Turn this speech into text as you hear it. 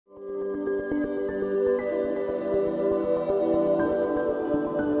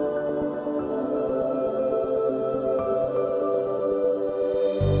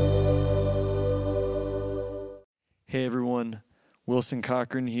Wilson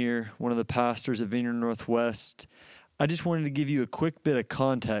Cochran here, one of the pastors at Vineyard Northwest. I just wanted to give you a quick bit of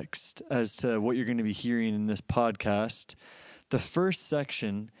context as to what you're going to be hearing in this podcast. The first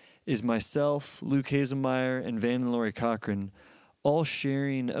section is myself, Luke Hazelmeyer, and Van and Lori Cochran all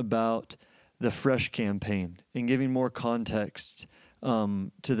sharing about the Fresh campaign and giving more context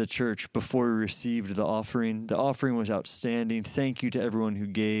to the church before we received the offering. The offering was outstanding. Thank you to everyone who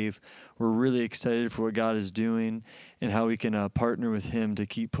gave. We're really excited for what God is doing and how we can partner with Him to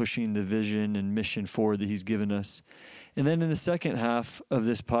keep pushing the vision and mission forward that He's given us. And then in the second half of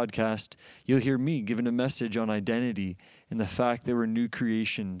this podcast, you'll hear me giving a message on identity and the fact that we're new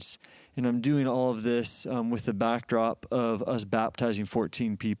creations. And I'm doing all of this with the backdrop of us baptizing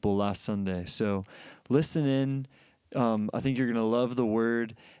 14 people last Sunday. So listen in. I think you're going to love the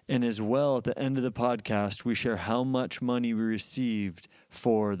word. And as well, at the end of the podcast, we share how much money we received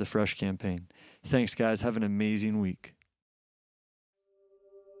for the Fresh campaign. Thanks, guys. Have an amazing week.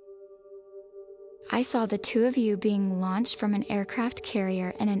 I saw the two of you being launched from an aircraft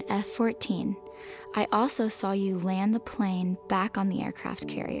carrier in an F-14. I also saw you land the plane back on the aircraft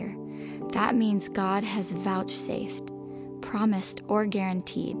carrier. That means God has vouchsafed, promised, or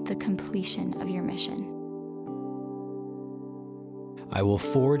guaranteed the completion of your mission. I will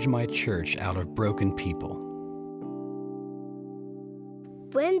forge my church out of broken people.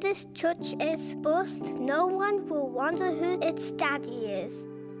 When this church is birthed, no one will wonder who its daddy is.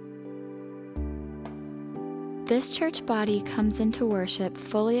 This church body comes into worship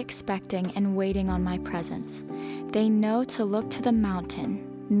fully expecting and waiting on my presence. They know to look to the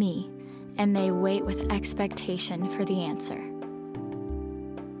mountain, me, and they wait with expectation for the answer.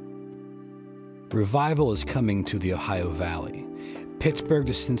 Revival is coming to the Ohio Valley. Pittsburgh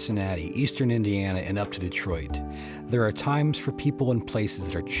to Cincinnati, Eastern Indiana, and up to Detroit. There are times for people and places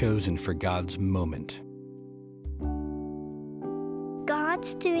that are chosen for God's moment.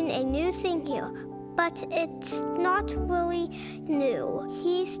 God's doing a new thing here, but it's not really new.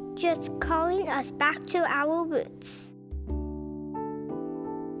 He's just calling us back to our roots.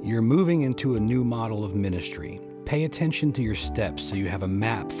 You're moving into a new model of ministry. Pay attention to your steps so you have a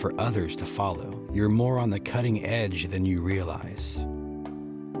map for others to follow. You're more on the cutting edge than you realize.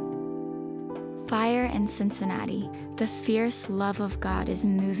 Fire in Cincinnati, the fierce love of God is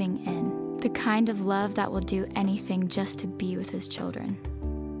moving in, the kind of love that will do anything just to be with His children.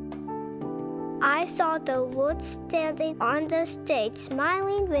 I saw the Lord standing on the stage,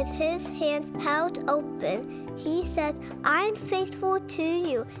 smiling with His hands held open. He said, "I'm faithful to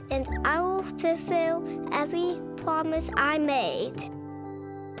you, and I will fulfill every promise I made."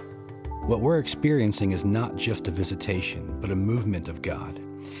 What we're experiencing is not just a visitation, but a movement of God.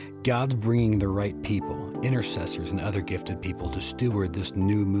 God's bringing the right people, intercessors and other gifted people to steward this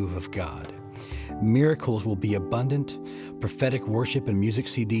new move of God. Miracles will be abundant. Prophetic worship and music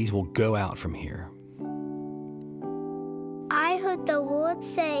CDs will go out from here. I heard the Lord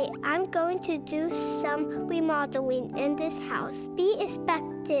say, "I'm going to do some remodeling in this house. Be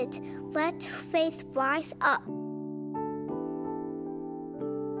expected. Let faith rise up."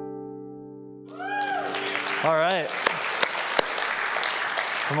 All right.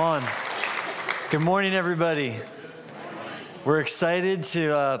 Come on. Good morning, everybody. We're excited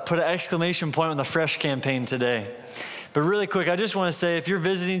to put an exclamation point on the Fresh campaign today. But really quick, I just want to say, if you're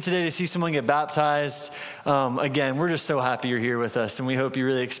visiting today to see someone get baptized, again, we're just so happy you're here with us, and we hope you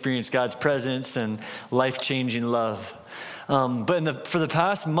really experience God's presence and life-changing love. But for the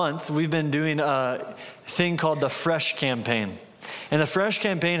past month, we've been doing a thing called the Fresh campaign. And the Fresh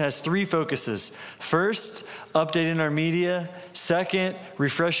campaign has three focuses. First, updating our media. Second,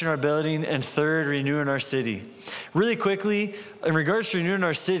 refreshing our building. And third, renewing our city. Really quickly, in regards to renewing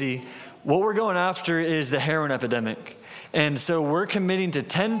our city, what we're going after is the heroin epidemic. And so we're committing to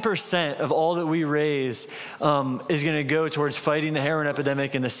 10% of all that we raise is going to go towards fighting the heroin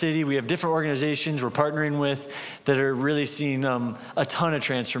epidemic in the city. We have different organizations we're partnering with that are really seeing a ton of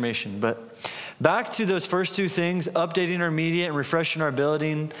transformation. But back to those first two things, updating our media and refreshing our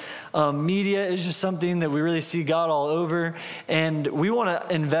building. Media is just something that we really see God all over, and we want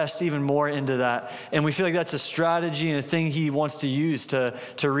to invest even more into that. And we feel like that's a strategy and a thing He wants to use to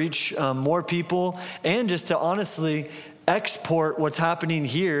reach more people and just to honestly export what's happening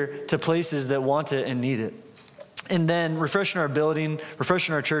here to places that want it and need it. And then refreshing our building,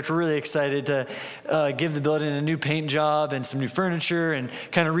 refreshing our church. We're really excited to give the building a new paint job and some new furniture and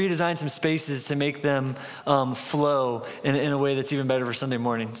kind of redesign some spaces to make them flow in a way that's even better for Sunday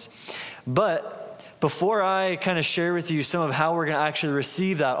mornings. But before I kind of share with you some of how we're going to actually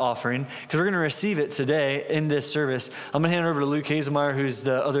receive that offering, because we're going to receive it today in this service, I'm going to hand it over to Luke Hazelmeyer, who's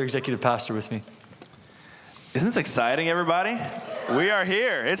the other executive pastor with me. Isn't this exciting, everybody? We are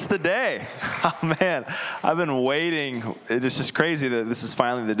here. It's the day. Oh, man, I've been waiting. It's just crazy that this is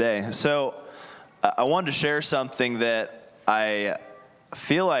finally the day. So I wanted to share something that I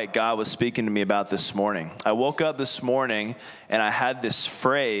feel like God was speaking to me about this morning. I woke up this morning, and I had this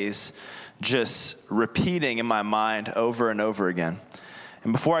phrase just repeating in my mind over and over again.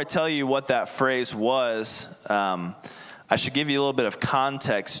 And before I tell you what that phrase was, I should give you a little bit of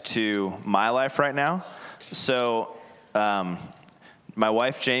context to my life right now. So my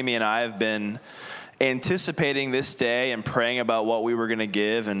wife Jamie and I have been anticipating this day and praying about what we were going to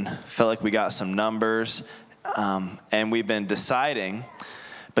give, and felt like we got some numbers, and we've been deciding.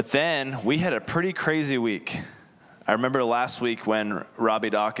 But then we had a pretty crazy week. I remember last week when Robbie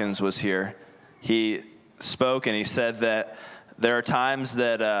Dawkins was here, he spoke and he said that there are times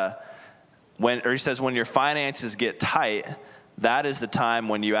that when your finances get tight, that is the time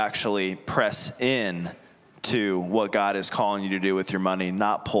when you actually press in to what God is calling you to do with your money,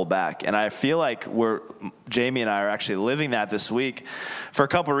 not pull back. And I feel like Jamie and I are actually living that this week for a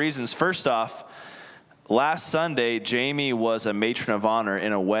couple of reasons. First off, last Sunday, Jamie was a matron of honor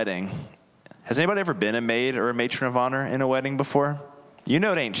in a wedding. Has anybody ever been a maid or a matron of honor in a wedding before? You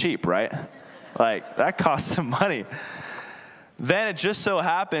know it ain't cheap, right? Like, that costs some money. Then it just so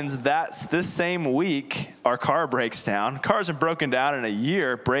happens that this same week, our car breaks down. Car hasn't broken down in a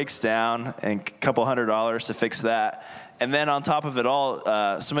year, breaks down, and a couple $100 to fix that. And then on top of it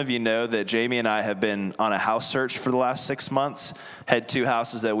all, some of you know that Jamie and I have been on a house search for the last 6 months. Had 2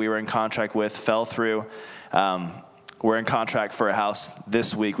 houses that we were in contract with, fell through. We're in contract for a house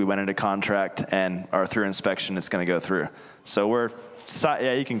this week. We went into contract, and are through inspection. It's going to go through. So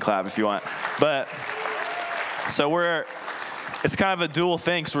yeah, you can clap if you want. But so it's kind of a dual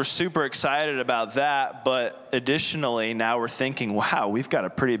thing, because we're super excited about that. But additionally, now we're thinking, wow, we've got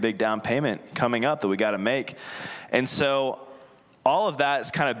a pretty big down payment coming up that we got to make. And so all of that has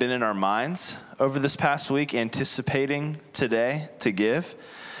kind of been in our minds over this past week, anticipating today to give.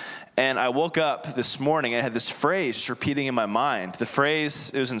 And I woke up this morning and I had this phrase just repeating in my mind. The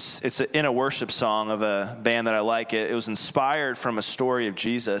phrase, it's in a worship song of a band that I like. It was inspired from a story of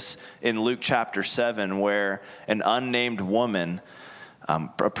Jesus in Luke chapter 7, where an unnamed woman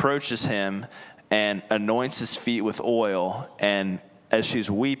approaches him and anoints his feet with oil, and as she's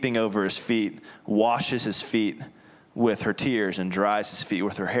weeping over his feet, washes his feet with her tears and dries his feet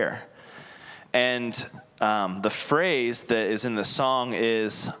with her hair. And the phrase that is in the song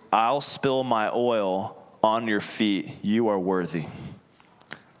is, "I'll spill my oil on your feet, you are worthy."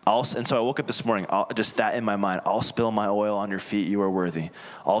 And so I woke up this morning, just that in my mind, "I'll spill my oil on your feet, you are worthy.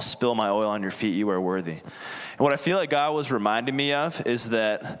 I'll spill my oil on your feet, you are worthy." And what I feel like God was reminding me of is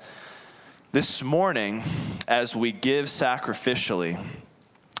that this morning, as we give sacrificially,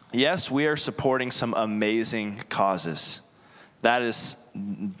 yes, we are supporting some amazing causes. That is,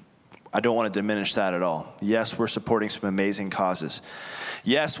 I don't want to diminish that at all. Yes, we're supporting some amazing causes.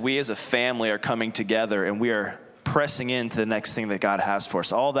 Yes, we as a family are coming together and we are pressing into the next thing that God has for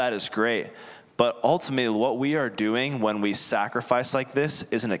us. All that is great. But ultimately, what we are doing when we sacrifice like this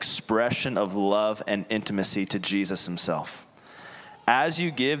is an expression of love and intimacy to Jesus himself. As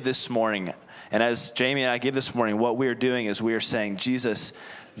you give this morning, and as Jamie and I give this morning, what we are doing is we are saying, Jesus,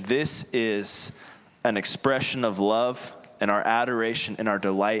 this is an expression of love and our adoration and our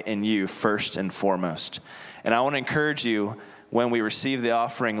delight in you first and foremost. And I want to encourage you, when we receive the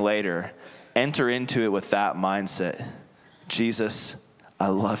offering later, enter into it with that mindset. Jesus, I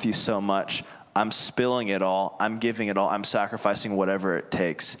love you so much. I'm spilling it all. I'm giving it all. I'm sacrificing whatever it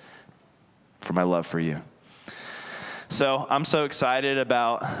takes for my love for you. So I'm so excited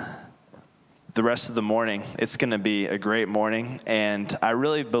about the rest of the morning. It's going to be a great morning, and I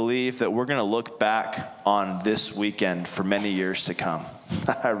really believe that we're going to look back on this weekend for many years to come.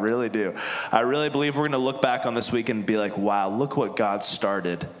 I really do. I really believe we're going to look back on this weekend and be like, wow, look what God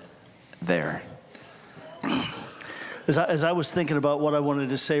started there. As I was thinking about what I wanted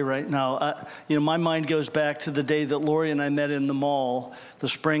to say right now, my mind goes back to the day that Lori and I met in the mall, the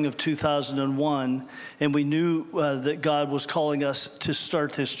spring of 2001, and we knew that God was calling us to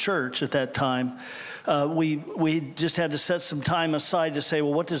start this church at that time. We just had to set some time aside to say,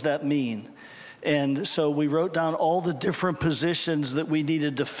 well, what does that mean? And so we wrote down all the different positions that we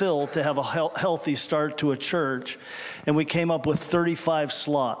needed to fill to have a healthy start to a church, and we came up with 35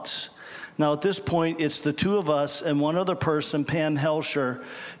 slots. Now, at this point, it's the two of us and one other person, Pam Helsher,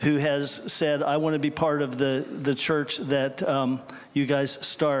 who has said, I want to be part of the church that you guys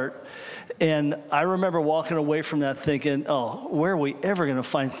start. And I remember walking away from that thinking, oh, where are we ever going to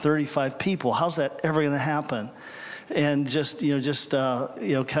find 35 people? How's that ever going to happen? And just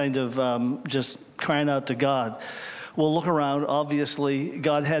crying out to God. Well, look around. Obviously,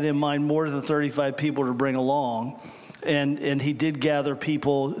 God had in mind more than 35 people to bring along. And he did gather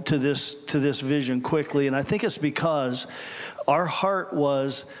people to this vision quickly. And I think it's because our heart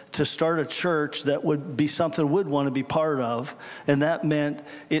was to start a church that would be something we'd want to be part of. And that meant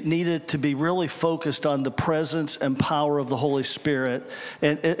it needed to be really focused on the presence and power of the Holy Spirit,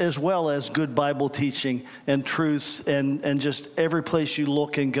 and as well as good Bible teaching and truth and just every place you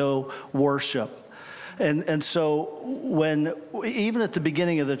look and go, worship. And so when, even at the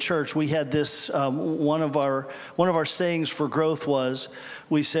beginning of the church, we had this, one of our sayings for growth was,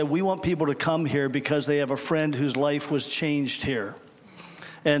 we said, we want people to come here because they have a friend whose life was changed here.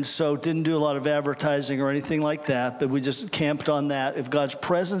 And so didn't do a lot of advertising or anything like that, but we just camped on that. If God's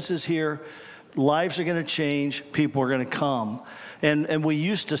presence is here, lives are going to change, people are going to come. And we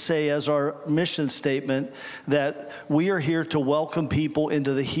used to say as our mission statement that we are here to welcome people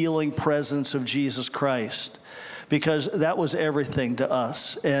into the healing presence of Jesus Christ, because that was everything to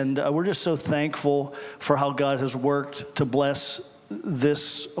us. And we're just so thankful for how God has worked to bless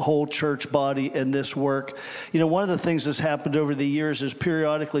this whole church body and this work. You know, one of the things that's happened over the years is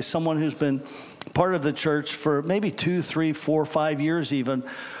periodically someone who's been part of the church for maybe 2, 3, 4, 5 years even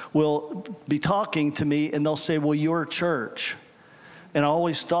will be talking to me and they'll say, well, your church. And I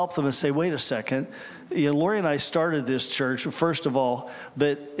always stop them and say, wait a second. You know, Lori and I started this church, first of all,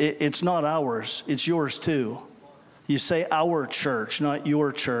 but it's not ours. It's yours too. You say our church, not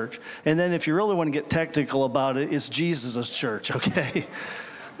your church. And then if you really want to get technical about it, it's Jesus' church, okay?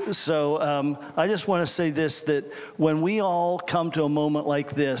 So I just want to say this, that when we all come to a moment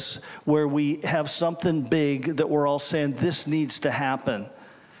like this, where we have something big that we're all saying, this needs to happen,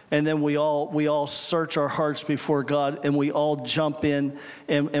 and then we all search our hearts before God, and we all jump in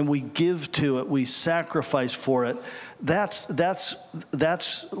and we give to it, we sacrifice for it. That's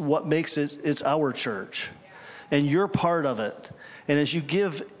what makes it, it's our church. And you're part of it. And as you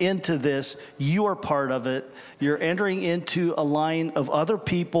give into this, you are part of it. You're entering into a line of other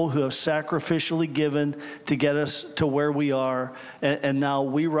people who have sacrificially given to get us to where we are. And now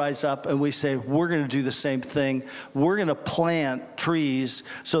we rise up and we say, we're going to do the same thing. We're going to plant trees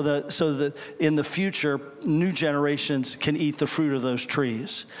so that in the future, new generations can eat the fruit of those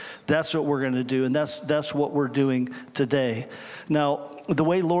trees. That's what we're going to do. And that's what we're doing today. Now, the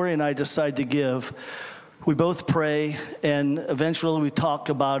way Lori and I decide to give, we both pray, and eventually we talk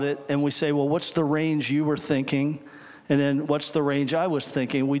about it, and we say, well, what's the range you were thinking? And then what's the range I was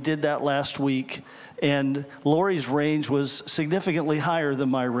thinking? We did that last week, and Lori's range was significantly higher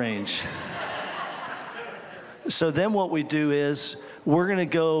than my range. So then what we do is we're going to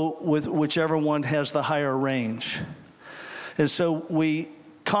go with whichever one has the higher range. And so we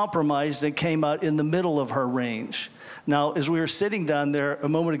compromised and came out in the middle of her range. Now, as we were sitting down there a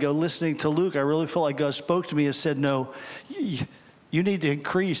moment ago listening to Luke, I really felt like God spoke to me and said, no, you need to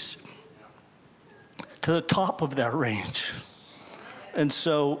increase to the top of that range. And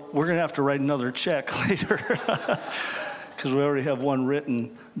so we're going to have to write another check later because we already have one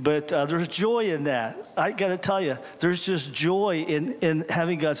written. But there's joy in that. I got to tell you, there's just joy in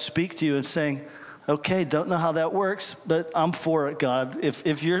having God speak to you and saying, okay, don't know how that works, but I'm for it, God.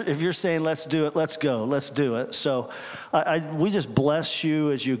 If you're saying let's do it, let's go, let's do it. So we just bless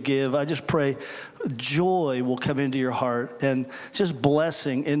you as you give. I just pray joy will come into your heart and just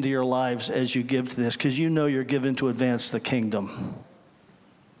blessing into your lives as you give to this, because you know you're given to advance the kingdom.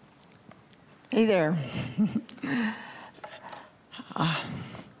 Hey there.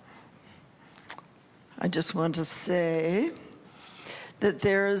 I just want to say that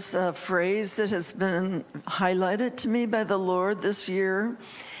there is a phrase that has been highlighted to me by the Lord this year.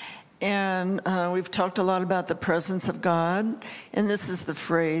 And we've talked a lot about the presence of God. And this is the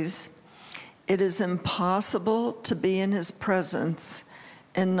phrase: it is impossible to be in his presence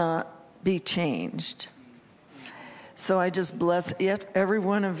and not be changed. So I just bless every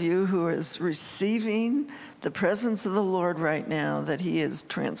one of you who is receiving the presence of the Lord right now, that he is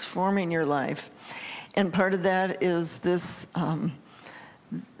transforming your life. And part of that is this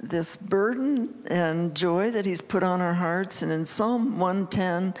burden and joy that he's put on our hearts. And in Psalm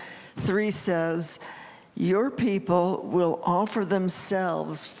 110:3 says, your people will offer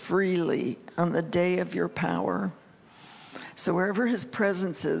themselves freely on the day of your power. So wherever his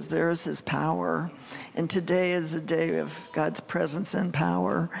presence is, there is his power. And today is the day of God's presence and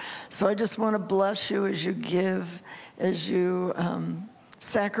power. So I just want to bless you as you give, as you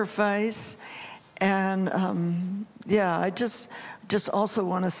sacrifice. And I just also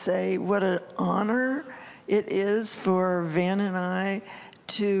want to say what an honor it is for Van and I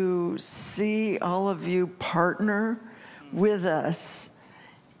to see all of you partner with us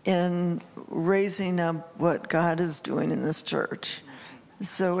in raising up what God is doing in this church.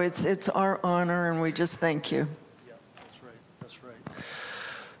 So it's our honor, and we just thank you. Yeah, that's right.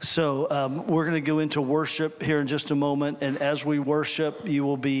 So we're going to go into worship here in just a moment, and as we worship, you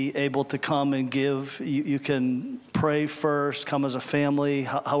will be able to come and give. You can pray first, come as a family,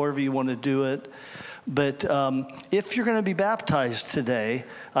 however you want to do it. But if you're going to be baptized today,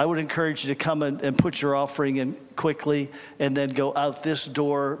 I would encourage you to come and put your offering in quickly, and then go out this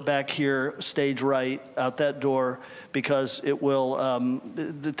door back here, stage right, out that door, because it will.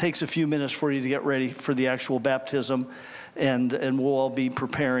 It takes a few minutes for you to get ready for the actual baptism, and we'll all be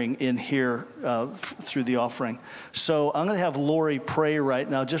preparing in here through the offering. So I'm going to have Lori pray right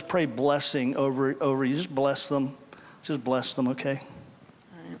now. Just pray blessing over you. Just bless them. Just bless them, okay?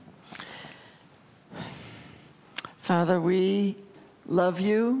 Father, we love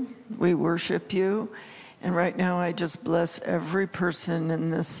you, we worship you, and right now I just bless every person in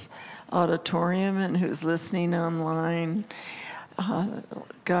this auditorium and who's listening online.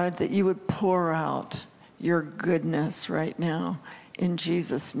 God, that you would pour out your goodness right now, in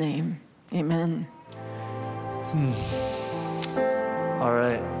Jesus' name, amen. All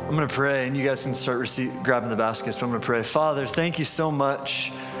right, I'm going to pray, and you guys can start grabbing the baskets, but I'm going to pray. Father, thank you so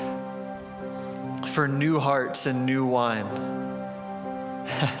much for new hearts and new wine.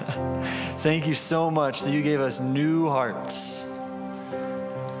 Thank you so much that you gave us new hearts.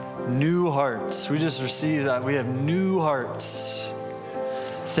 New hearts. We just received that. We have new hearts.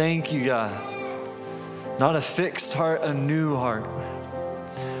 Thank you, God. Not a fixed heart, a new heart.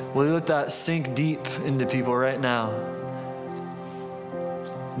 Will you let that sink deep into people right now?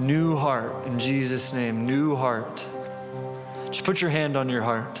 New heart, in Jesus' name, new heart. Just put your hand on your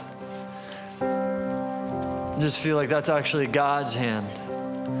heart. Just feel like that's actually God's hand.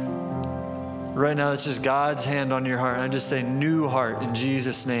 Right now, it's just God's hand on your heart. I just say new heart in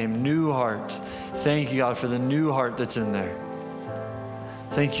Jesus' name, new heart. Thank you, God, for the new heart that's in there.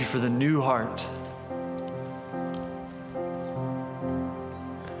 Thank you for the new heart.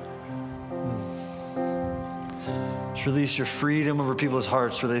 Just release your freedom over people's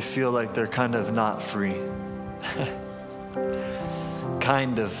hearts where they feel like they're kind of not free.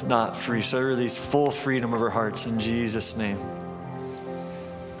 Kind of not free. So I release full freedom over hearts in Jesus' name.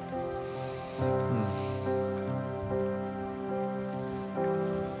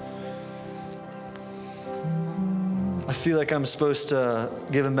 I feel like I'm supposed to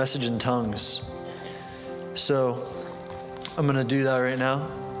give a message in tongues. So I'm going to do that right now.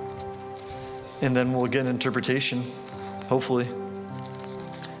 And then we'll get an interpretation, hopefully.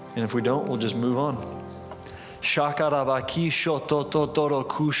 And if we don't, we'll just move on. Shakarabaki shototoro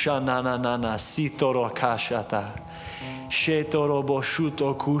kusha nananana sitoro kashata. Shetoro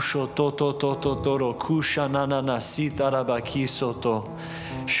boshuto kusho totototoro kusha nanana sitarabaki soto.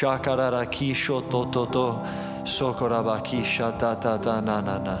 Shakararaki shotototo sokorabaki shatatata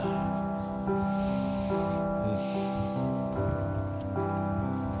nanana.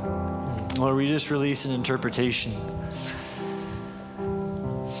 Lord, we just release an interpretation.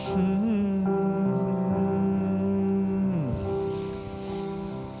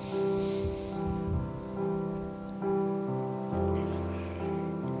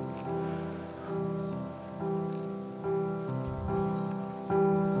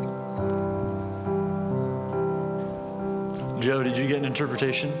 Joe, did you get an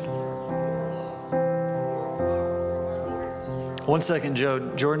interpretation? 1 second, Joe.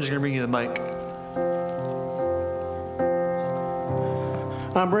 Jordan's going to bring you the mic.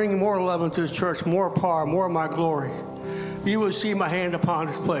 I'm bringing more love into this church, more power, more of my glory. You will see my hand upon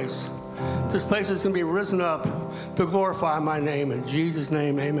this place. This place is going to be risen up to glorify my name. In Jesus'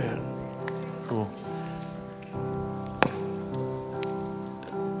 name, amen. Cool.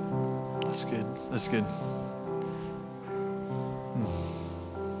 That's good. That's good.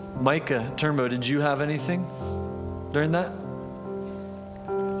 Micah Turnbow, did you have anything during that?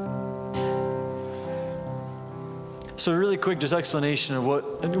 So really quick, just explanation of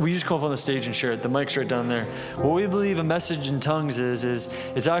what, we just come up on the stage and share it. The mic's right down there. What we believe a message in tongues is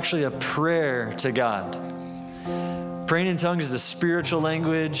it's actually a prayer to God. Praying in tongues is a spiritual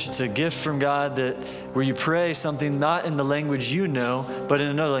language. It's a gift from God where you pray something not in the language you know, but in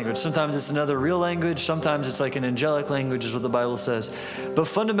another language. Sometimes it's another real language. Sometimes it's like an angelic language is what the Bible says. But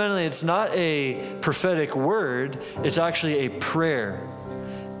fundamentally, it's not a prophetic word. It's actually a prayer.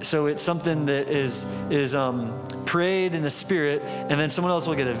 So it's something that is prayed in the Spirit, and then someone else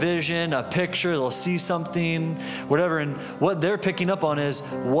will get a vision, a picture, they'll see something, whatever, and what they're picking up on is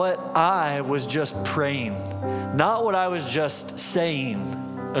what I was just praying, not what I was just saying,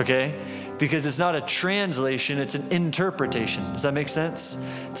 okay? because it's not a translation, it's an interpretation. Does that make sense?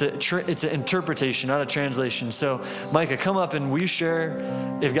 It's an interpretation, not a translation. So Micah, come up and will you share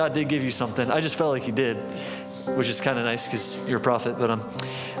if God did give you something? I just felt like he did, which is kind of nice because you're a prophet, but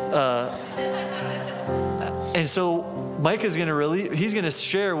and so Micah's he's going to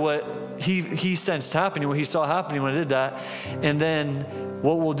share what he sensed happening, what he saw happening when I did that. And then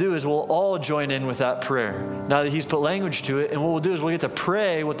what we'll do is we'll all join in with that prayer now that he's put language to it. And what we'll do is we'll get to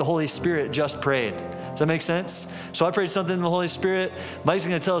pray what the Holy Spirit just prayed. Does that make sense? So I prayed something in the Holy Spirit. Mike's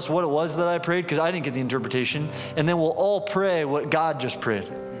going to tell us what it was that I prayed because I didn't get the interpretation. And then we'll all pray what God just prayed.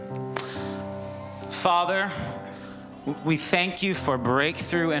 Father, we thank you for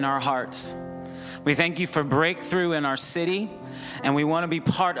breakthrough in our hearts. We thank you for breakthrough in our city, and we want to be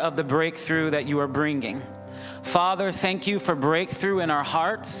part of the breakthrough that you are bringing. Father, thank you for breakthrough in our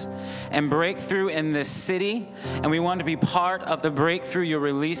hearts and breakthrough in this city, and we want to be part of the breakthrough you're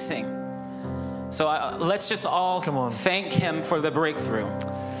releasing. So let's just all thank him for the breakthrough.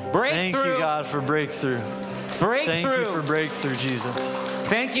 Thank you, God, for breakthrough. Breakthrough. Thank you for breakthrough, Jesus.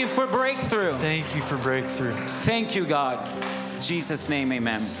 Thank you for breakthrough. Thank you for breakthrough. Thank you, God. In Jesus' name,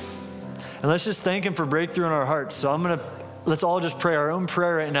 amen. And let's just thank him for breakthrough in our hearts. So let's all just pray our own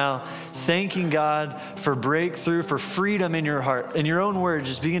prayer right now, thanking God for breakthrough, for freedom in your heart. In your own words,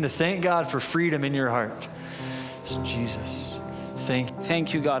 just begin to thank God for freedom in your heart. So Jesus, thank you.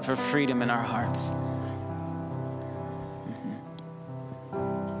 Thank you, God, for freedom in our hearts.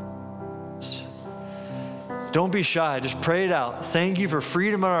 Don't be shy. Just pray it out. Thank you for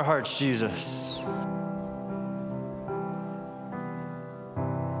freedom in our hearts, Jesus.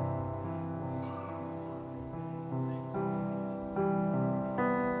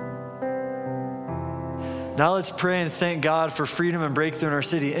 Now let's pray and thank God for freedom and breakthrough in our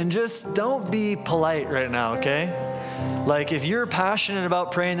city. And just don't be polite right now, okay? Like if you're passionate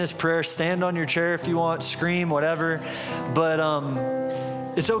about praying this prayer, stand on your chair if you want, scream, whatever. But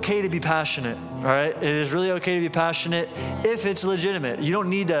it's okay to be passionate, all right? It is really okay to be passionate if it's legitimate. You don't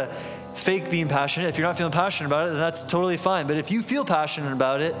need to fake being passionate. If you're not feeling passionate about it, then that's totally fine. But if you feel passionate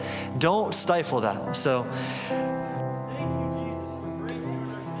about it, don't stifle that. So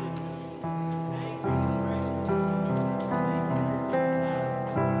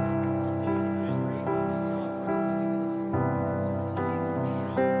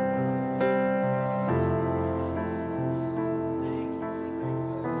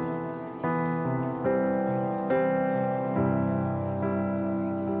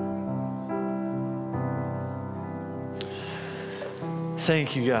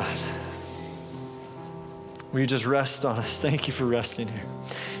thank you, God. Will you just rest on us? Thank you for resting here.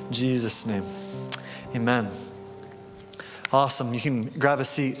 In Jesus' name, amen. Awesome. You can grab a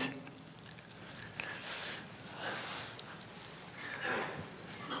seat.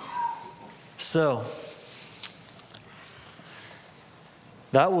 So,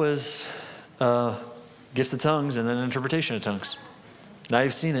 that was gifts of tongues and then interpretation of tongues. Now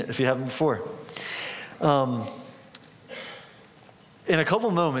you've seen it if you haven't before. In a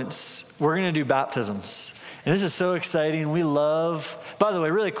couple moments, we're going to do baptisms. And this is so exciting. We love, by the way,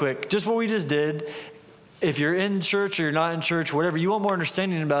 really quick, just what we just did. If you're in church or you're not in church, whatever, you want more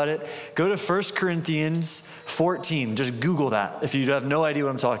understanding about it, go to 1 Corinthians 14. Just Google that if you have no idea what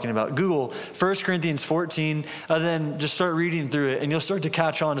I'm talking about. Google 1 Corinthians 14, and then just start reading through it, and you'll start to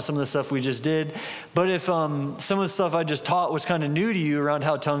catch on to some of the stuff we just did. But if some of the stuff I just taught was kind of new to you around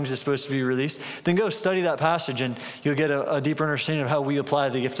how tongues is supposed to be released, then go study that passage, and you'll get a deeper understanding of how we apply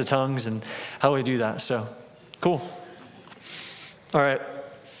the gift of tongues and how we do that. So, cool. All right.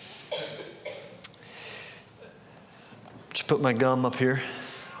 Just put my gum up here.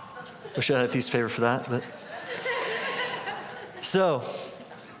 Wish I had a piece of paper for that, but. So,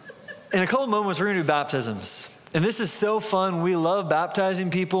 in a couple moments, we're going to do baptisms. And this is so fun. We love baptizing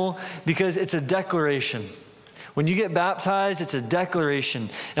people because it's a declaration. When you get baptized, it's a declaration.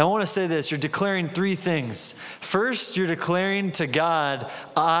 And I want to say this, you're declaring three things. First, you're declaring to God,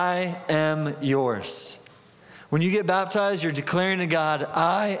 I am yours. When you get baptized, you're declaring to God,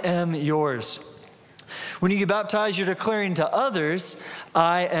 I am yours. When you get baptized, you're declaring to others,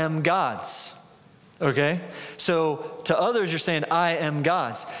 I am God's. Okay? So to others, you're saying, I am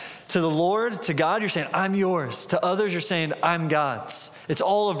God's. To the Lord, to God, you're saying, I'm yours. To others, you're saying, I'm God's. It's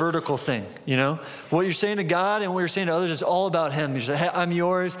all a vertical thing, you know? What you're saying to God and what you're saying to others is all about Him. You say, hey, I'm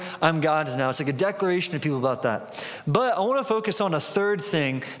yours, I'm God's now. It's like a declaration to people about that. But I want to focus on a third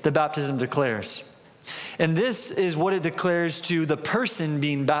thing that baptism declares. And this is what it declares to the person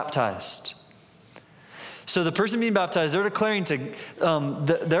being baptized. So the person being baptized, they're declaring to,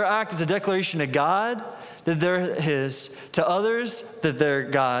 their act is a declaration to God that they're his, to others that they're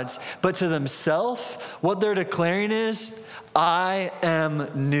God's, but to themselves, what they're declaring is, I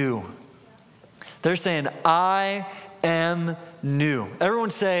am new. They're saying, I am new. Everyone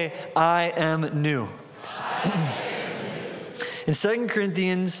say, I am new. In 2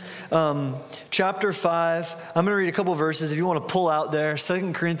 Corinthians chapter 5, I'm going to read a couple verses if you want to pull out there.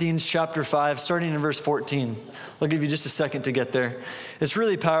 2 Corinthians chapter 5, starting in verse 14. I'll give you just a second to get there. It's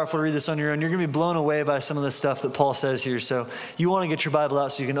really powerful to read this on your own. You're going to be blown away by some of the stuff that Paul says here. So you want to get your Bible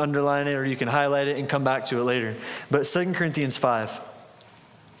out so you can underline it or you can highlight it and come back to it later. But 2 Corinthians 5.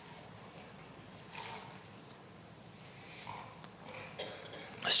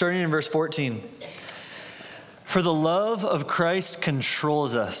 Starting in verse 14. For the love of Christ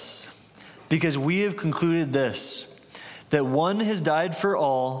controls us, because we have concluded this, that one has died for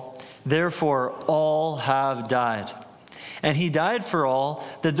all, therefore all have died. And he died for all,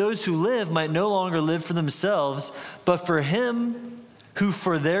 that those who live might no longer live for themselves, but for him who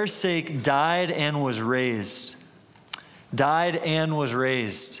for their sake died and was raised. Died and was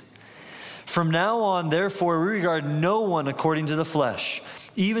raised. From now on, therefore, we regard no one according to the flesh.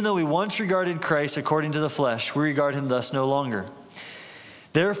 Even though we once regarded Christ according to the flesh, we regard him thus no longer.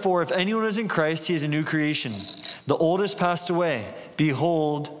 Therefore, if anyone is in Christ, he is a new creation. The old has passed away.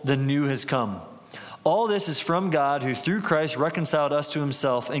 Behold, the new has come. All this is from God, who through Christ reconciled us to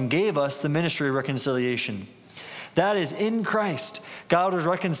himself and gave us the ministry of reconciliation. That is, in Christ, God was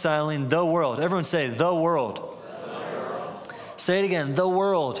reconciling the world. Everyone say, the world. The world. Say it again, the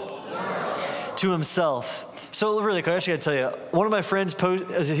world. The world. To himself. So really quick, I actually got to tell you, one of my friends,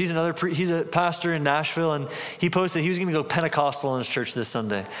 he's a pastor in Nashville, and he posted he was going to go Pentecostal in his church this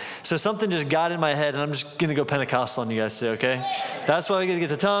Sunday. So something just got in my head, and I'm just going to go Pentecostal on you guys today, okay? That's why we get to get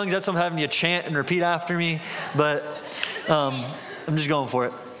the tongues. That's why I'm having you chant and repeat after me. But I'm just going for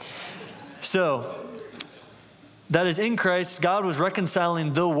it. So that is in Christ, God was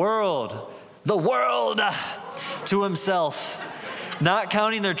reconciling the world to himself, not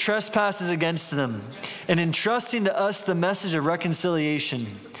counting their trespasses against them, and entrusting to us the message of reconciliation.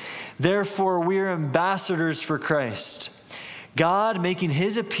 Therefore, we are ambassadors for Christ, God making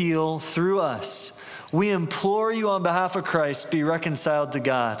his appeal through us. We implore you on behalf of Christ, be reconciled to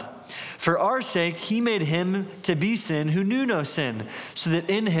God. For our sake, he made him to be sin who knew no sin, so that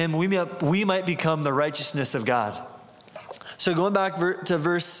in him we might become the righteousness of God. So going back to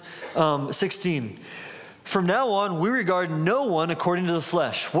verse 16. From now on, we regard no one according to the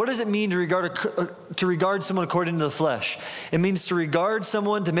flesh. What does it mean to regard someone according to the flesh? It means to regard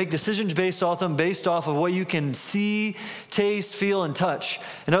someone, to make decisions based off of what you can see, taste, feel, and touch.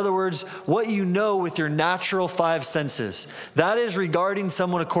 In other words, what you know with your natural five senses. That is regarding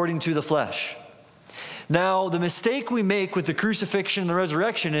someone according to the flesh. Now, the mistake we make with the crucifixion and the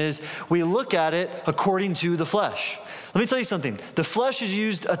resurrection is we look at it according to the flesh. Let me tell you something. The flesh is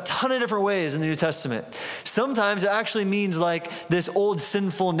used a ton of different ways in the New Testament. Sometimes it actually means like this old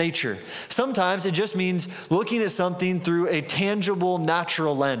sinful nature. Sometimes it just means looking at something through a tangible,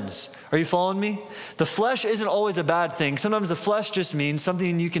 natural lens. Are you following me? The flesh isn't always a bad thing. Sometimes the flesh just means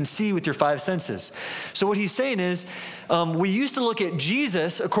something you can see with your five senses. So what he's saying is we used to look at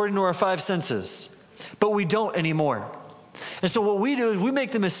Jesus according to our five senses, but we don't anymore. And so what we do is we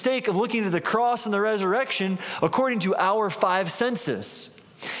make the mistake of looking at the cross and the resurrection according to our five senses.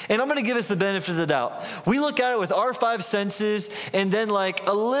 And I'm going to give us the benefit of the doubt. We look at it with our five senses and then like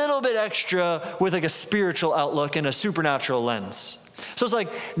a little bit extra with like a spiritual outlook and a supernatural lens. So it's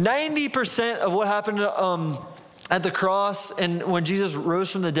like 90% of what happened at the cross and when Jesus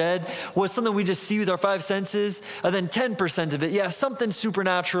rose from the dead was something we just see with our five senses. And then 10% of it, yeah, something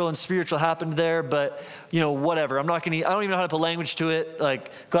supernatural and spiritual happened there, but whatever. I don't even know how to put language to it.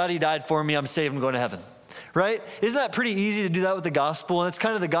 Like, glad he died for me. I'm saved. I'm going to heaven. Right? Isn't that pretty easy to do that with the gospel? And it's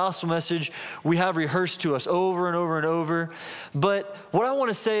kind of the gospel message we have rehearsed to us over and over and over. But what I want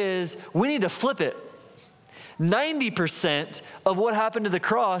to say is we need to flip it. 90% of what happened to the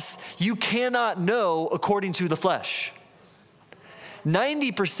cross, you cannot know according to the flesh.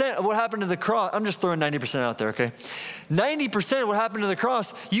 90% of what happened to the cross, I'm just throwing 90% out there, okay? 90% of what happened to the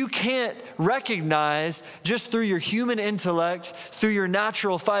cross, you can't recognize just through your human intellect, through your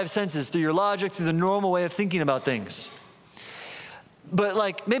natural five senses, through your logic, through the normal way of thinking about things. But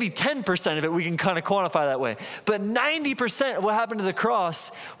like maybe 10% of it, we can kind of quantify that way. But 90% of what happened to the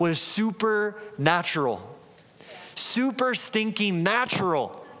cross was supernatural. Super stinking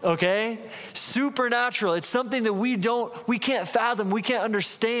natural, okay? Supernatural. It's something that we can't fathom, we can't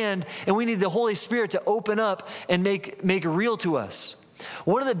understand, and we need the Holy Spirit to open up and make it real to us.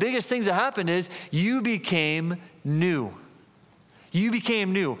 One of the biggest things that happened is you became new. You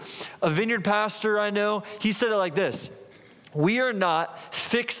became new. A vineyard pastor I know, he said it like this: we are not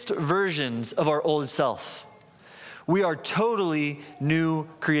fixed versions of our old self. We are totally new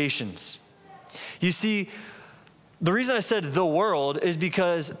creations. You see, the reason I said the world is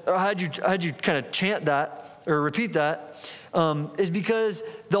because, or I had you kind of chant that or repeat that, is because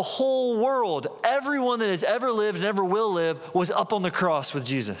the whole world, everyone that has ever lived and ever will live, was up on the cross with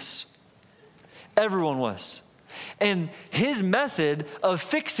Jesus. Everyone was. And his method of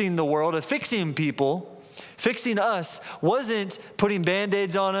fixing the world, of fixing people, fixing us, wasn't putting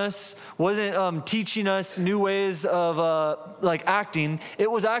Band-Aids on us, wasn't teaching us new ways of acting. It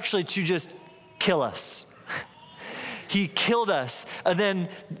was actually to just kill us. He killed us. And then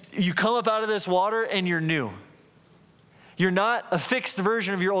you come up out of this water and you're new. You're not a fixed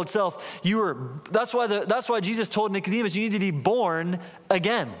version of your old self. That's why Jesus told Nicodemus, you need to be born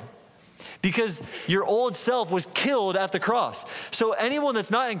again. Because your old self was killed at the cross. So anyone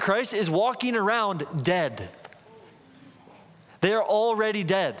that's not in Christ is walking around dead. They are already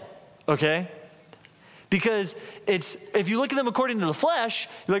dead, okay? Because if you look at them according to the flesh,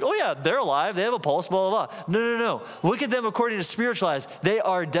 you're like, oh yeah, they're alive, they have a pulse, blah, blah, blah. No. Look at them according to spiritual eyes. They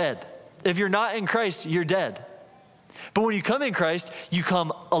are dead. If you're not in Christ, you're dead. But when you come in Christ, you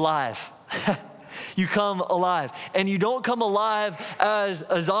come alive. You come alive. And you don't come alive as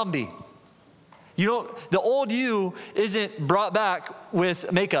a zombie. The old you isn't brought back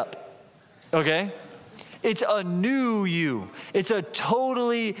with makeup, okay? It's a new you. It's a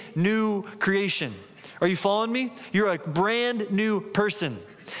totally new creation. Are you following me? You're a brand new person.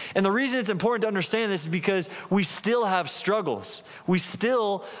 And the reason it's important to understand this is because we still have struggles. We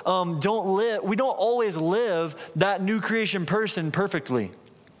still we don't always live that new creation person perfectly.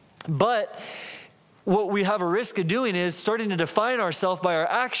 But what we have a risk of doing is starting to define ourselves by our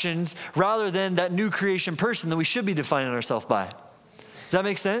actions rather than that new creation person that we should be defining ourselves by. Does that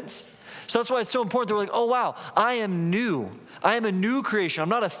make sense? So that's why it's so important that we're like, oh wow, I am new. I am a new creation. I'm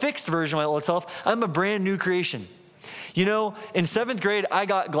not a fixed version of my old self. I'm a brand new creation. You know, in 7th grade, I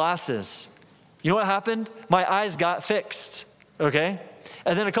got glasses. You know what happened? My eyes got fixed, okay?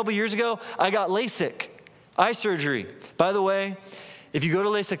 And then a couple years ago, I got LASIK, eye surgery. By the way, if you go to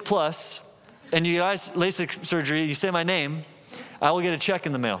LASIK Plus and you get LASIK surgery, you say my name, I will get a check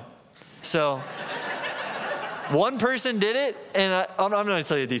in the mail. So one person did it, and I'm not going to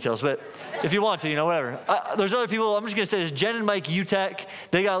tell you the details, but if you want to, whatever. There's other people. I'm just going to say this. Jen and Mike UTech,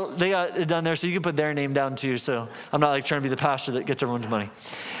 they got it done there, so you can put their name down too. So I'm not trying to be the pastor that gets everyone's money.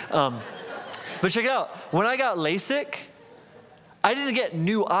 But check it out. When I got LASIK, I didn't get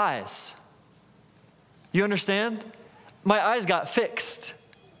new eyes. You understand? My eyes got fixed.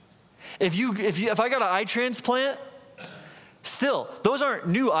 If I got an eye transplant, still, those aren't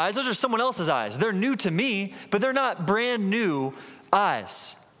new eyes. Those are someone else's eyes. They're new to me, but they're not brand new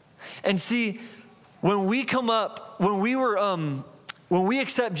eyes. And see, when we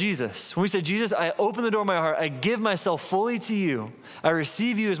accept Jesus, when we say, Jesus, I open the door of my heart, I give myself fully to you, I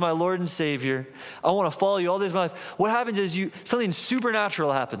receive you as my Lord and Savior, I want to follow you all days of my life, what happens is something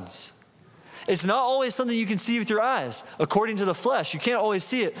supernatural happens. It's not always something you can see with your eyes, according to the flesh. You can't always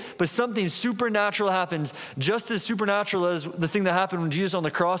see it, but something supernatural happens, just as supernatural as the thing that happened when Jesus on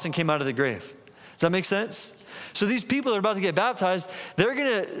the cross and came out of the grave. Does that make sense? So these people that are about to get baptized, they're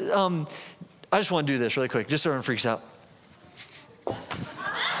going to, I just want to do this really quick, just so everyone freaks out.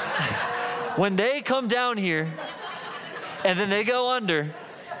 When they come down here and then they go under,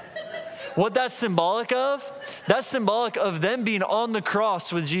 what that's symbolic of them being on the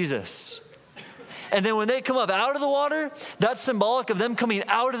cross with Jesus. And then when they come up out of the water, that's symbolic of them coming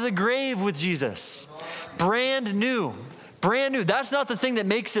out of the grave with Jesus. Brand new. Brand new. That's not the thing that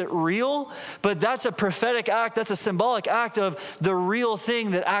makes it real, but that's a prophetic act. That's a symbolic act of the real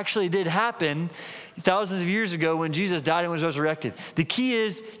thing that actually did happen thousands of years ago when Jesus died and was resurrected. The key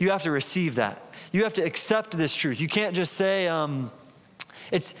is you have to receive that. You have to accept this truth. You can't just say,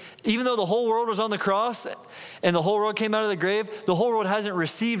 even though the whole world was on the cross and the whole world came out of the grave, the whole world hasn't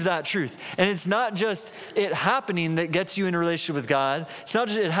received that truth. And it's not just it happening that gets you in a relationship with God. It's not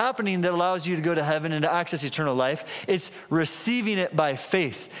just it happening that allows you to go to heaven and to access eternal life. It's receiving it by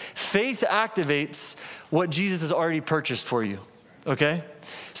faith. Faith activates what Jesus has already purchased for you, okay?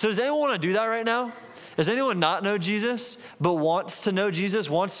 So does anyone want to do that right now? Does anyone not know Jesus but wants to know Jesus,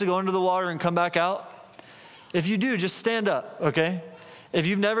 wants to go into the water and come back out? If you do, just stand up, okay? If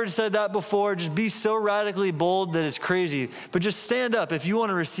you've never said that before, just be so radically bold that it's crazy. But just stand up if you want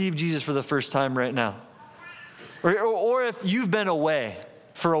to receive Jesus for the first time right now. Or if you've been away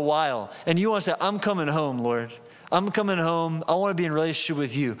for a while and you want to say, I'm coming home, Lord. I'm coming home. I want to be in relationship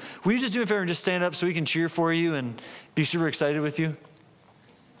with you. Will you just do me a favor and just stand up so we can cheer for you and be super excited with you?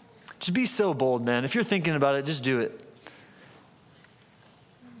 Just be so bold, man. If you're thinking about it, just do it.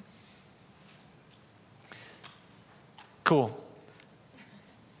 Cool.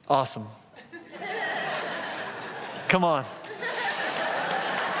 Awesome. Come on.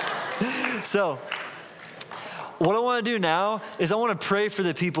 So, what I want to do now is I want to pray for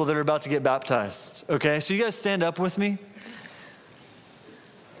the people that are about to get baptized, okay? So you guys stand up with me.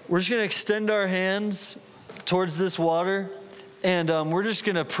 We're just going to extend our hands towards this water, and we're just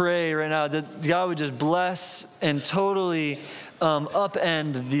going to pray right now that God would just bless and totally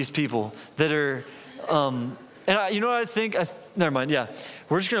upend these people that are, you know what I think? Never mind, yeah.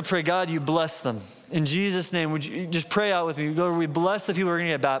 We're just going to pray, God, you bless them. In Jesus' name, would you just pray out with me? Lord, we bless the people who are going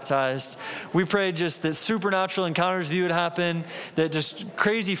to get baptized. We pray just that supernatural encounters with you would happen, that just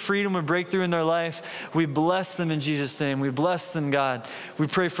crazy freedom would break through in their life. We bless them in Jesus' name. We bless them, God. We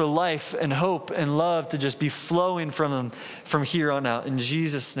pray for life and hope and love to just be flowing from them from here on out. In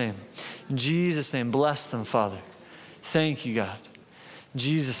Jesus' name. In Jesus' name, bless them, Father. Thank you, God. In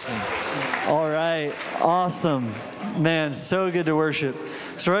Jesus' name. All right. Awesome. Man, so good to worship.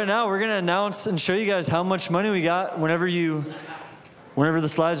 So right now we're going to announce and show you guys how much money we got whenever the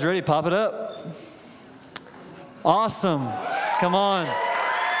slide's ready. Pop it up. Awesome. Come on.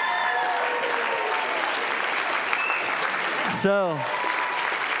 So,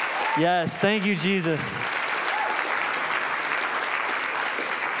 yes, thank you, Jesus.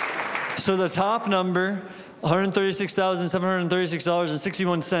 So the top number,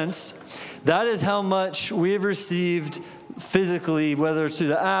 $136,736.61. That is how much we have received physically, whether it's through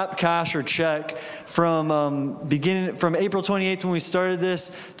the app, cash, or check, from April 28th when we started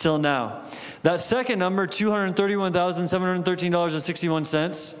this till now. That second number,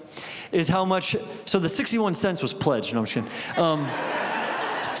 $231,713.61, is how much. So the 61 cents was pledged. No, I'm just kidding.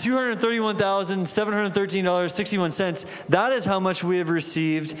 $231,713.61. That is how much we have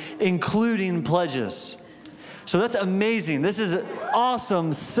received, including pledges. So that's amazing. This is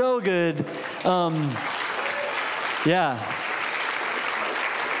awesome. So good. Yeah.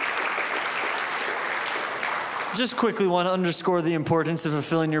 Just quickly want to underscore the importance of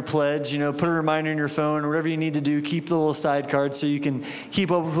fulfilling your pledge. You know, put a reminder in your phone, or whatever you need to do. Keep the little side card so you can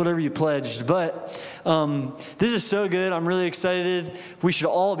keep up with whatever you pledged. But this is so good. I'm really excited. We should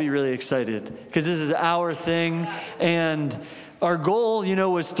all be really excited because this is our thing. And our goal,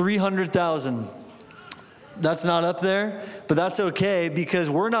 was 300,000. That's not up there, but that's okay because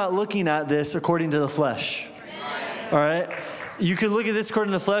we're not looking at this according to the flesh. All right? You could look at this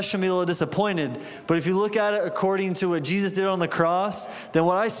according to the flesh and be a little disappointed, but if you look at it according to what Jesus did on the cross, then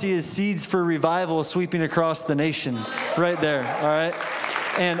what I see is seeds for revival sweeping across the nation right there, all right?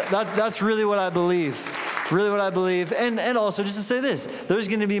 And that's really what I believe. Really what I believe. And also, just to say this, there's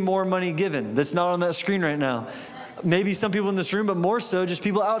going to be more money given that's not on that screen right now. Maybe some people in this room, but more so just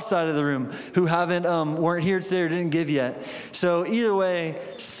people outside of the room who weren't here today or didn't give yet. So either way,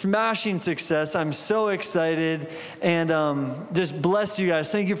 smashing success. I'm so excited, and just bless you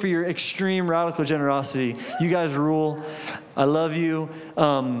guys. Thank you for your extreme radical generosity. You guys rule. I love you.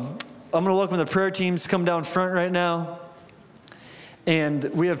 I'm going to welcome the prayer teams to come down front right now. And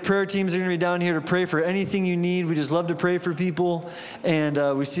we have prayer teams that are going to be down here to pray for anything you need. We just love to pray for people. And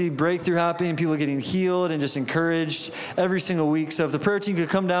we see breakthrough happening, people getting healed and just encouraged every single week. So if the prayer team could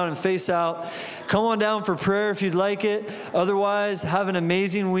come down and face out, come on down for prayer if you'd like it. Otherwise, have an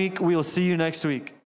amazing week. We will see you next week.